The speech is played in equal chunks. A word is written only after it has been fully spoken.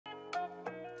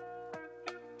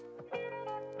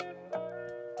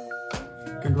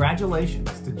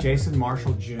Congratulations to Jason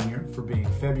Marshall Jr. for being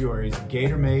February's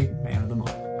Gator-Made Man of the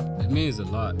Month. It means a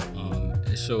lot.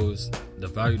 It shows the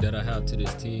value that I have to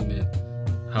this team and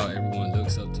how everyone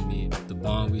looks up to me, the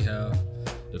bond we have,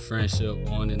 the friendship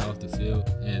on and off the field,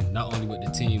 and not only with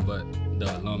the team, but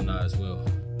the alumni as well.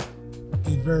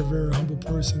 He's a very, very humble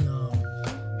person,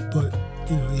 but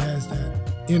he has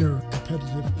that inner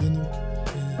competitive in him,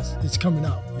 and it's coming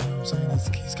out. You know what I'm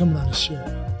saying? He's coming out of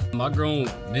shell. I've grown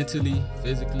mentally,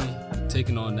 physically,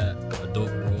 taking on that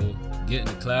adult role, getting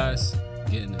to class,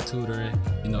 getting to tutoring,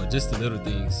 just the little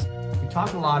things. We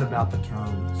talk a lot about the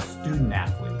term student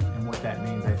athlete and what that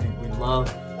means. I think we love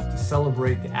to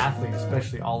celebrate the athlete,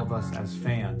 especially all of us as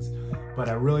fans. But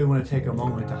I really want to take a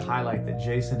moment to highlight that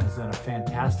Jason has done a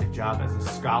fantastic job as a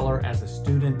scholar, as a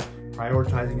student,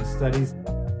 prioritizing his studies.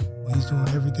 He's doing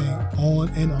everything on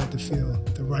and off the field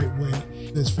the right way.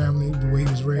 His family, the way he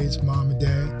was raised, mom and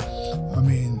dad. I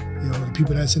mean, the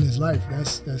people that's in his life,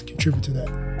 that's contribute to that.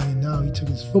 I mean, now he took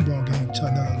his football game to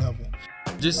another level.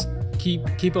 Just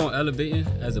keep on elevating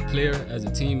as a player, as a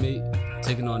teammate,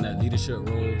 taking on that leadership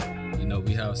role.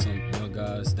 We have some young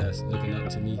guys that's looking up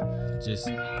to me. Just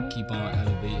keep on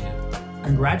elevating.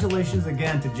 Congratulations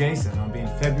again to Jason on being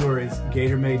February's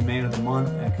Gator-Made Man of the Month,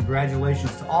 and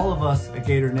congratulations to all of us at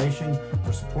Gator Nation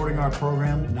for supporting our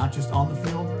program, not just on the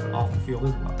field, but off the field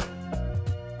as well.